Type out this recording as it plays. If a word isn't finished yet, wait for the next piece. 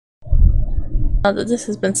Now that this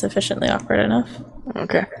has been sufficiently awkward enough.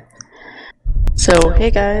 Okay. So, hey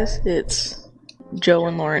guys, it's Joe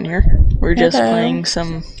and Lauren here. We're just Hello. playing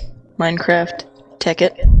some Minecraft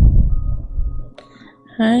Tekkit.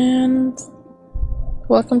 And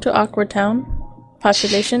welcome to Awkwardtown.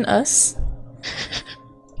 Population us.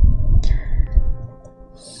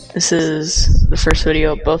 This is the first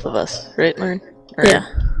video of both of us, right, Lauren? Or- Yeah.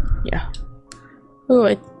 Yeah. Ooh,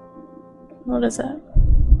 wait. What is that?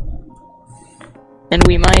 And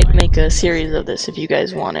we might make a series of this if you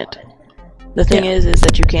guys want it. The thing is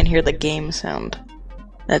that you can't hear the game sound.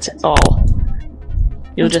 That's all.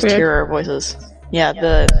 You'll That's just weird. hear our voices.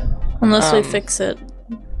 Yeah, Unless we fix it.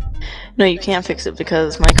 No, you can't fix it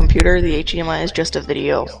because my computer, the HDMI, is just a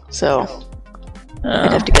video. So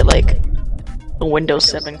I'd have to get like a Windows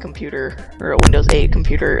 7 computer or a Windows 8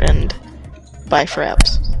 computer and buy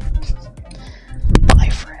fraps. Buy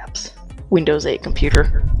fraps. Windows 8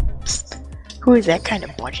 computer. Who is that kind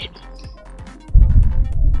of budget?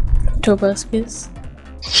 Joe Buskis.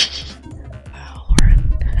 Oh,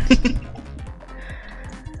 Lauren.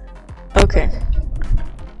 Okay.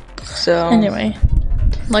 So Anyway,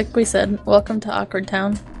 like we said, welcome to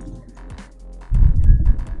Awkwardtown.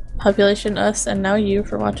 Population us and now you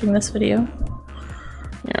for watching this video.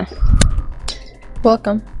 yeah.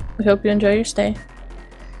 Welcome. We hope you enjoy your stay.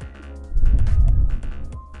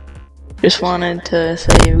 Just wanted to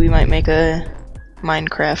say we might make a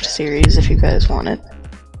Minecraft series if you guys want it.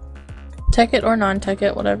 Tech it or non-tech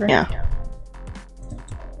it, whatever. Yeah.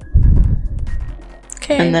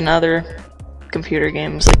 Okay. And then other computer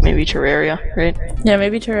games like maybe Terraria, right? Yeah,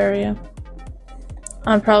 maybe Terraria.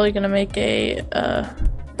 I'm probably gonna make a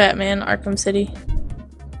Batman Arkham City.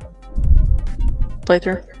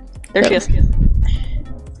 Playthrough. There she is.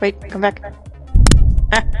 Wait, come back.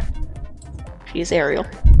 Ah. She's Ariel,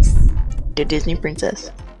 the Disney princess.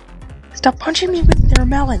 Stop punching me with their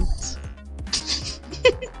melons.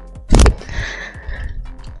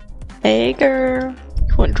 Hey girl,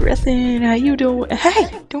 one dressing, how you doing? Hey,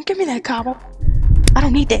 don't give me that cobble. I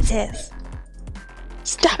don't need that sass.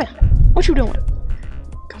 Stop it. What you doing?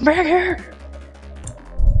 Come back here.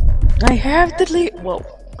 I have the lead. Whoa.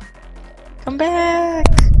 Come back.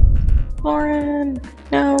 Lauren,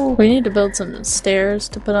 no. We need to build some stairs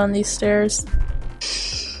to put on these stairs.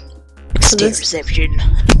 Stairception.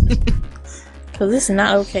 Because this is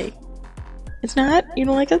not okay. It's not? You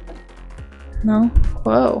don't like it? No?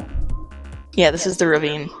 Whoa. Yeah, this is the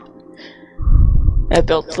ravine. I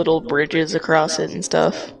built little bridges across it and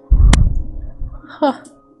stuff. Huh.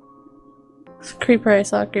 Creeper, I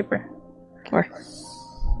saw a creeper. Where?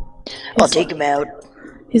 I'll take him out.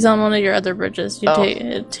 He's on one of your other bridges. Oh.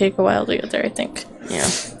 It'd take a while to get there, I think. Yeah.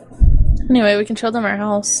 Anyway, we can show them our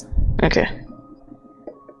house. Okay.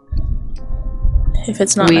 If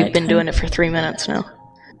it's not We've nighttime. been doing it for 3 minutes now.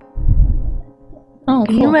 Oh,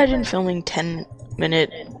 Can you cool. imagine filming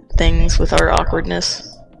 10-minute things with our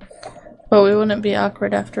awkwardness? But we wouldn't be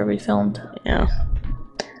awkward after we filmed. Yeah.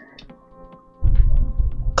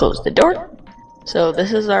 Close the door. So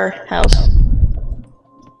this is our house.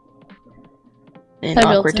 In I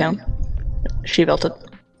built Awkwardtown. She built it.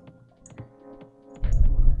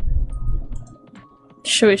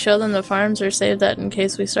 Should we show them the farms or save that in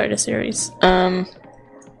case we start a series?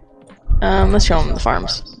 Let's show them the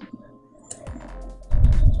farms.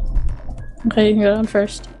 Okay, you can go down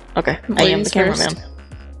first. Okay, I am the Ladies first. cameraman.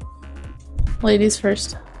 Ladies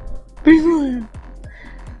first.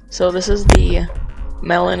 So this is the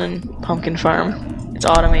melon and pumpkin farm. It's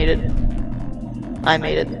automated. I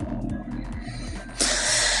made it.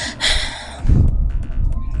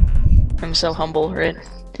 I'm so humble, right?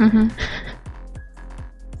 Mm-hmm.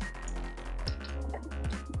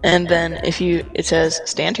 And then it says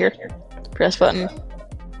stand here, press button,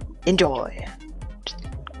 enjoy.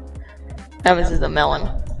 Now this is a melon.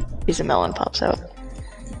 Piece of melon pops out.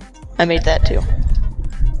 I made that too.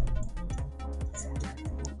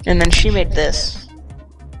 And then she made this.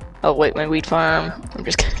 Oh wait, my wheat farm. I'm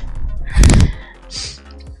just kidding.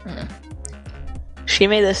 She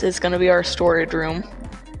made this. It's gonna be our storage room.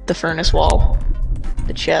 The furnace wall.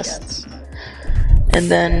 The chests. And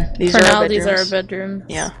then these For are now, our these bedrooms. are our bedrooms.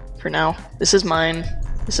 Yeah, for now. This is mine.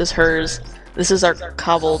 This is hers. This is our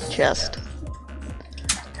cobbled chest.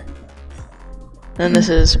 And this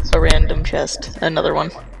is a random chest. Another one.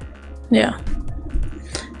 Yeah.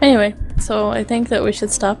 Anyway, so I think that we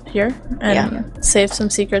should stop here and save some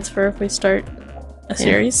secrets for if we start a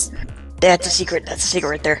series. That's a secret. That's a secret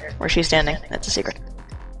right there. Where she's standing. That's a secret.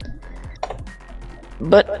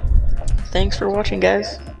 But, thanks for watching,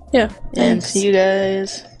 guys. Yeah. And Thanks. see you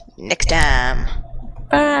guys next time.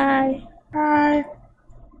 Bye. Bye.